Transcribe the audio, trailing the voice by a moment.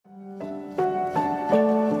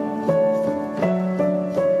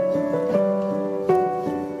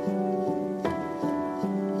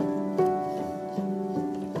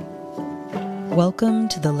Welcome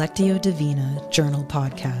to the Lectio Divina Journal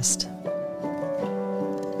Podcast.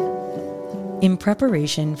 In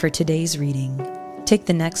preparation for today's reading, take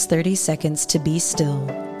the next 30 seconds to be still,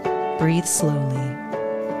 breathe slowly,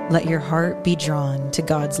 let your heart be drawn to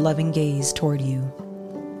God's loving gaze toward you.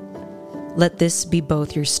 Let this be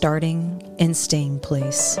both your starting and staying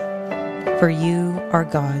place, for you are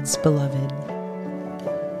God's beloved.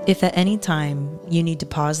 If at any time you need to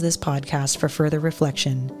pause this podcast for further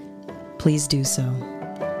reflection, please do so.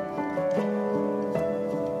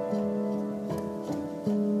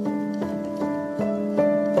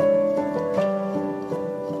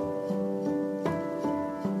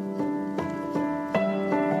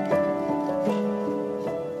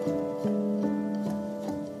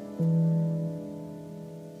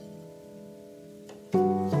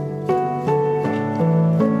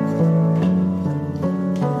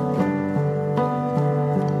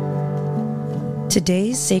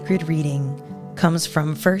 Today's sacred reading comes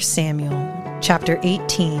from 1 Samuel chapter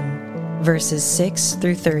 18, verses 6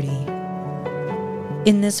 through 30.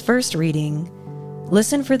 In this first reading,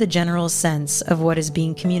 listen for the general sense of what is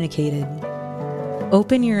being communicated.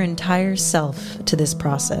 Open your entire self to this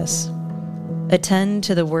process. Attend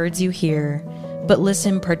to the words you hear, but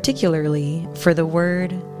listen particularly for the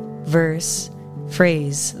word, verse,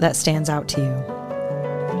 phrase that stands out to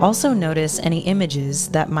you. Also notice any images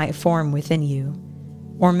that might form within you,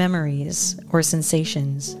 or memories, or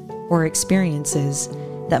sensations, or experiences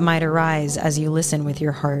that might arise as you listen with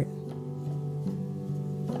your heart.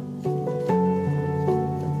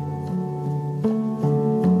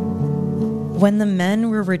 When the men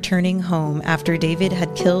were returning home after David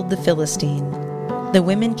had killed the Philistine, the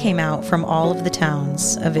women came out from all of the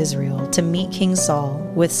towns of Israel to meet King Saul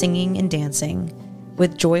with singing and dancing,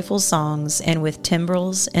 with joyful songs and with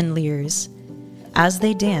timbrels and lyres. As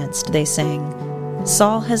they danced, they sang,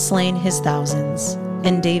 "Saul has slain his thousands,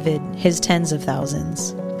 and David his tens of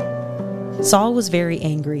thousands." Saul was very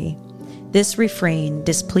angry. This refrain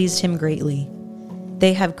displeased him greatly.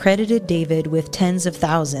 "They have credited David with tens of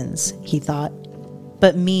thousands," he thought,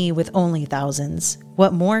 "but me with only thousands.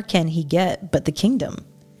 What more can he get but the kingdom?"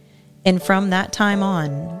 And from that time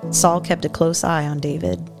on, Saul kept a close eye on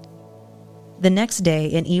David. The next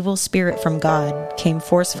day, an evil spirit from God came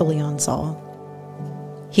forcefully on Saul.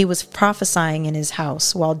 He was prophesying in his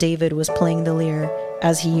house while David was playing the lyre,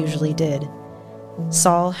 as he usually did.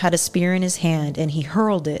 Saul had a spear in his hand, and he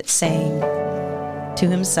hurled it, saying to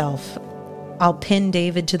himself, "I'll pin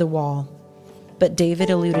David to the wall." But David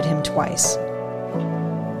eluded him twice.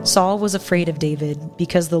 Saul was afraid of David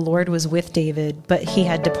because the Lord was with David, but he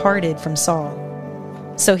had departed from Saul.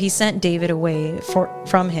 So he sent David away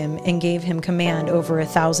from him and gave him command over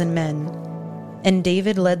 1,000 men. And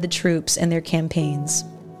David led the troops in their campaigns.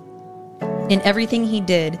 In everything he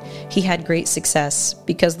did, he had great success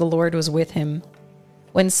because the Lord was with him.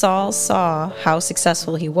 When Saul saw how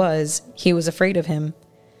successful he was afraid of him.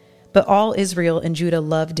 But all Israel and Judah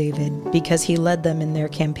loved David because he led them in their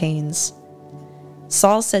campaigns.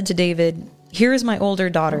 Saul said to David, "Here is my older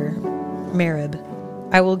daughter, Merab.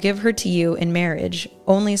 I will give her to you in marriage.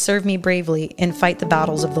 Only serve me bravely and fight the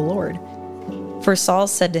battles of the Lord." For Saul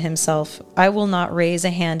said to himself, "I will not raise a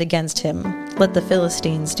hand against him. Let the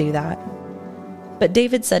Philistines do that." But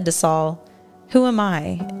David said to Saul, "Who am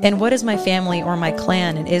I, and what is my family or my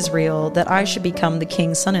clan in Israel that I should become the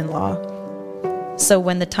king's son-in-law?" So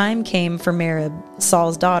when the time came for Merab,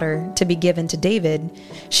 Saul's daughter, to be given to David,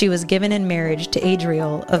 she was given in marriage to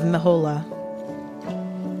Adriel of Meholah.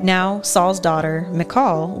 Now Saul's daughter,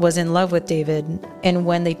 Michal, was in love with David, and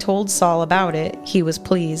when they told Saul about it, he was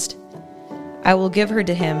pleased. "I will give her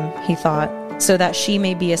to him," he thought, "so that she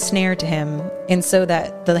may be a snare to him, and so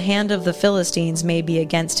that the hand of the Philistines may be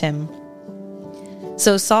against him."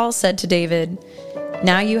 So Saul said to David,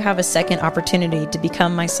 "Now you have a second opportunity to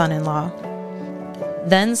become my son-in-law."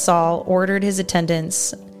 Then Saul ordered his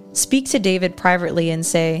attendants, "Speak to David privately and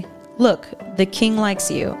say, 'Look, the king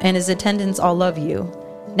likes you, and his attendants all love you.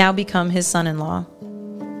 Now become his son-in-law.'"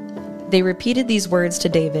 They repeated these words to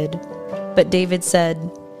David, but David said,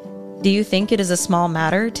 "Do you think it is a small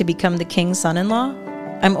matter to become the king's son-in-law?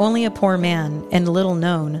 I'm only a poor man and little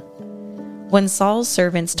known." When Saul's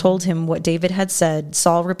servants told him what David had said,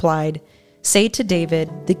 Saul replied, "Say to David,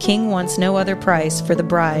 the king wants no other price for the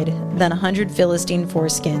bride than 100 Philistine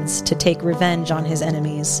foreskins to take revenge on his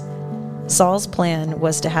enemies." Saul's plan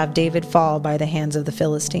was to have David fall by the hands of the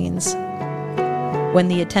Philistines. When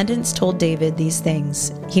the attendants told David these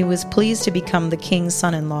things, he was pleased to become the king's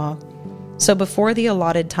son-in-law. So before the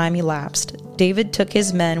allotted time elapsed, David took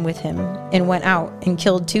his men with him and went out and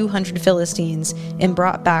killed 200 Philistines and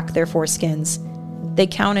brought back their foreskins. They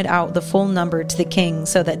counted out the full number to the king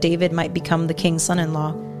so that David might become the king's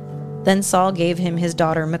son-in-law. Then Saul gave him his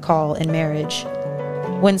daughter Michal in marriage.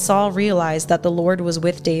 When Saul realized that the Lord was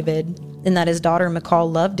with David and that his daughter Michal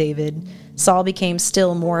loved David, Saul became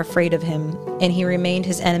still more afraid of him, and he remained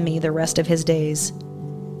his enemy the rest of his days.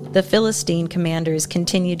 The Philistine commanders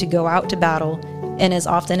continued to go out to battle, and as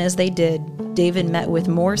often as they did, David met with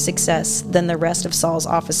more success than the rest of Saul's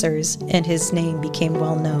officers, and his name became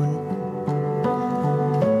well known.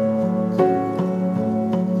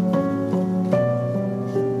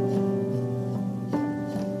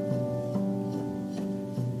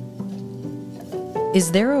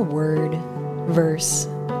 Is there a word, verse,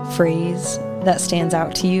 phrase that stands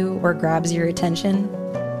out to you or grabs your attention?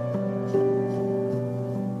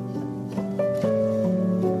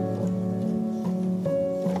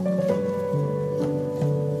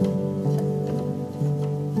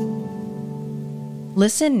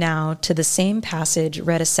 Listen now to the same passage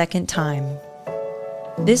read a second time.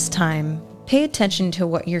 This time, pay attention to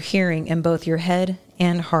what you're hearing in both your head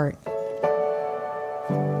and heart.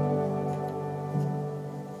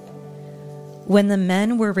 When the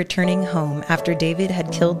men were returning home after David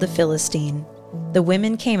had killed the Philistine, the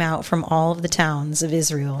women came out from all of the towns of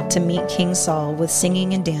Israel to meet King Saul with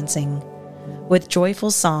singing and dancing, with joyful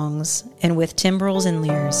songs, and with timbrels and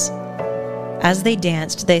lyres. As they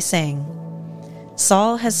danced, they sang,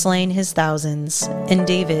 "Saul has slain his thousands, and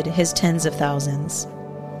David his tens of thousands."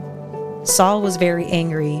 Saul was very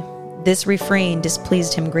angry. This refrain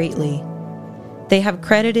displeased him greatly. "They have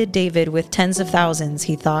credited David with tens of thousands,"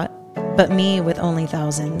 he thought, "but me with only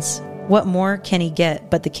thousands. What more can he get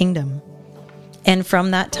but the kingdom?" And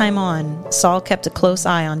from that time on, Saul kept a close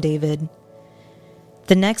eye on David.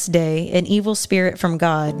 The next day, an evil spirit from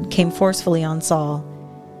God came forcefully on Saul.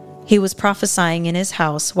 He was prophesying in his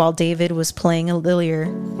house while David was playing a lyre,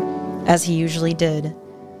 as he usually did.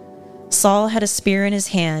 Saul had a spear in his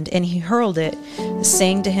hand, and he hurled it,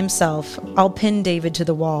 saying to himself, "I'll pin David to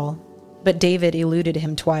the wall." But David eluded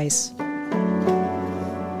him twice.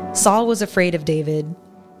 Saul was afraid of David,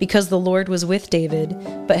 because the Lord was with David,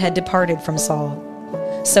 but had departed from Saul.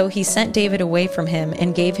 So he sent David away from him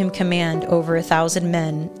and gave him command over 1,000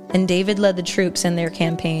 men, and David led the troops in their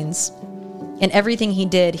campaigns. In everything he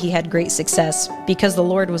did, he had great success, because the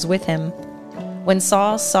Lord was with him. When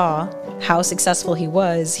Saul saw how successful he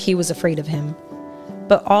was afraid of him.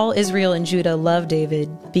 But all Israel and Judah loved David,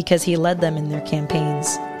 because he led them in their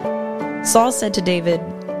campaigns. Saul said to David,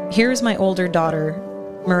 "Here is my older daughter,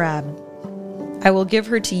 Merab. I will give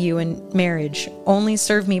her to you in marriage. Only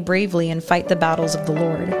serve me bravely and fight the battles of the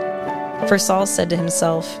Lord." For Saul said to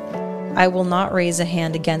himself, "I will not raise a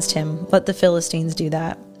hand against him. Let the Philistines do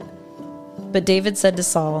that." But David said to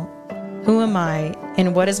Saul, "Who am I,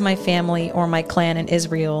 and what is my family or my clan in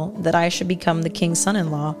Israel, that I should become the king's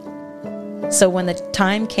son-in-law?" So when the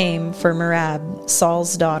time came for Merab,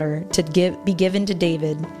 Saul's daughter, to be given to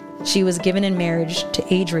David, she was given in marriage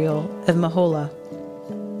to Adriel of Meholah.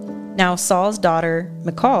 Now Saul's daughter,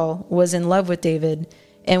 Michal, was in love with David,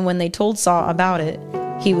 and when they told Saul about it,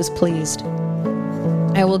 he was pleased.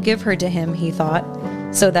 "I will give her to him," he thought,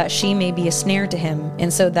 "so that she may be a snare to him,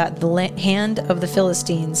 and so that the hand of the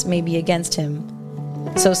Philistines may be against him."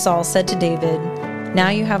 So Saul said to David, "Now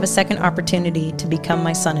you have a second opportunity to become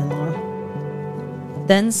my son-in-law."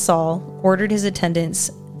 Then Saul ordered his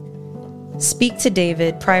attendants, "Speak to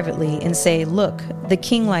David privately and say, 'Look, the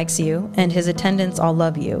king likes you, and his attendants all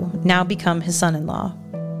love you. Now become his son-in-law.'"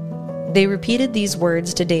 They repeated these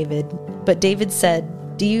words to David, but David said,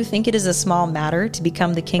 "Do you think it is a small matter to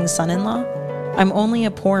become the king's son-in-law? I'm only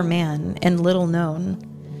a poor man and little known."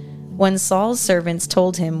 When Saul's servants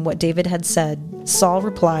told him what David had said, Saul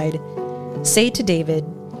replied, "Say to David,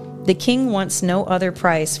 'The king wants no other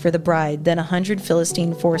price for the bride than 100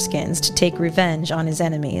 Philistine foreskins to take revenge on his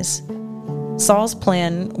enemies.'" Saul's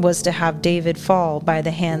plan was to have David fall by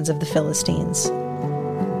the hands of the Philistines.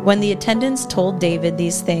 When the attendants told David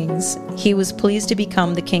these things, he was pleased to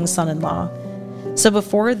become the king's son-in-law. So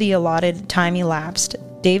before the allotted time elapsed,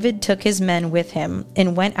 David took his men with him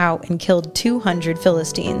and went out and killed 200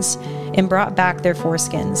 Philistines and brought back their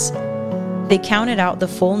foreskins. They counted out the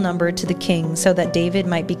full number to the king so that David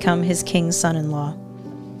might become his king's son-in-law.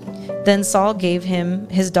 Then Saul gave him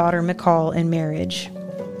his daughter Michal in marriage.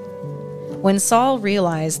 When Saul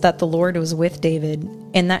realized that the Lord was with David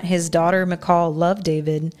and that his daughter Michal loved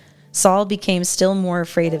David, Saul became still more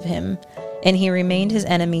afraid of him, and he remained his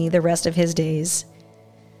enemy the rest of his days.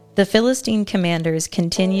 The Philistine commanders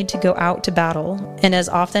continued to go out to battle, and as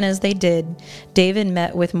often as they did, David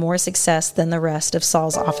met with more success than the rest of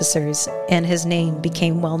Saul's officers, and his name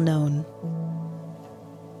became well known.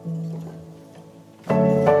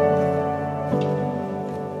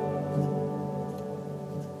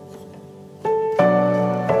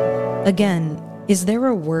 Again, is there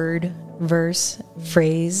a word, verse,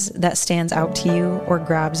 phrase that stands out to you or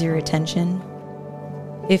grabs your attention?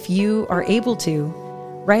 If you are able to,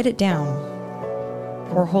 write it down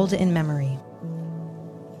or hold it in memory.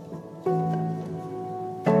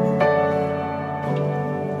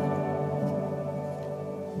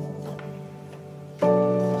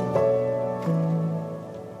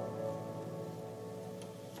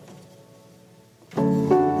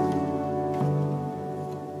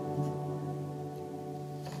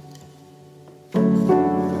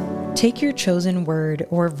 Take your chosen word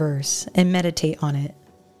or verse and meditate on it.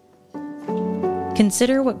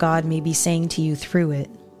 Consider what God may be saying to you through it.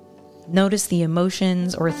 Notice the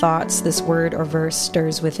emotions or thoughts this word or verse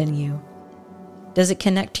stirs within you. Does it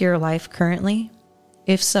connect to your life currently?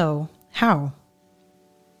 If so, how?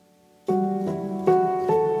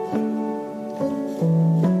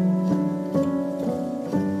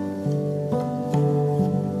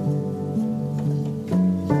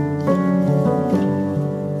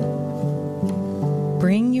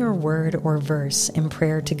 Bring your word or verse in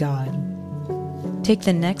prayer to God. Take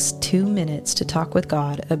the next 2 minutes to talk with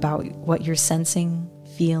God about what you're sensing,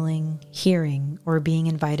 feeling, hearing, or being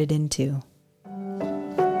invited into.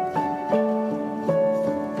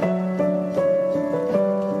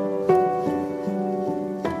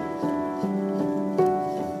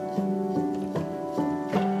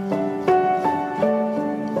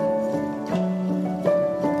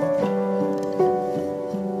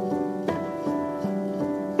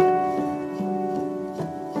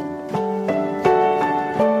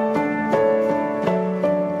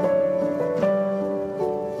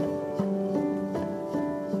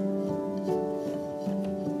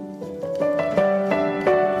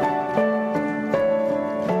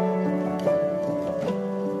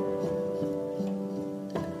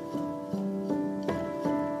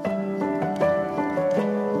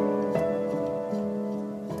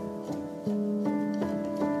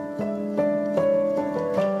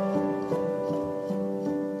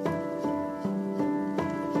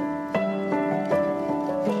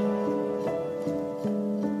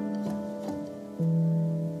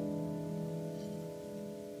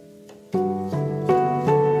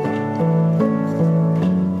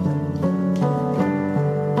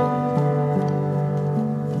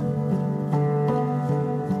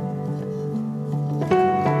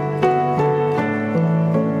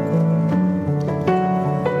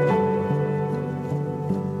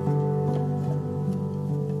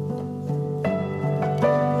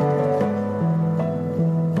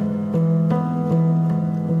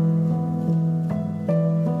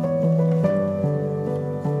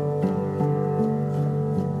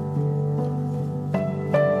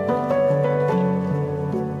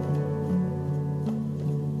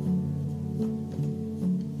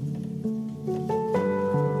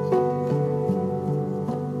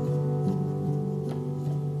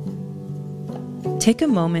 Take a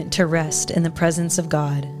moment to rest in the presence of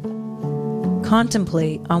God.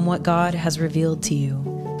 Contemplate on what God has revealed to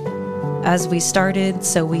you. As we started,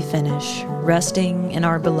 so we finish, resting in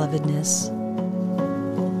our belovedness.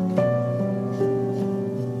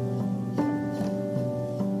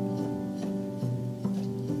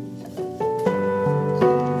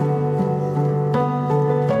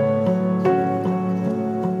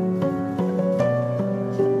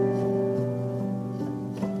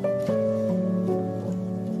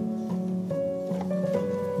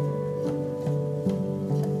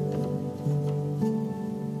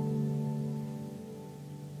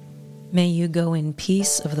 May you go in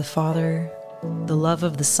peace of the Father, the love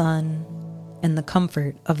of the Son, and the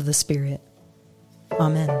comfort of the Spirit.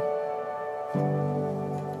 Amen.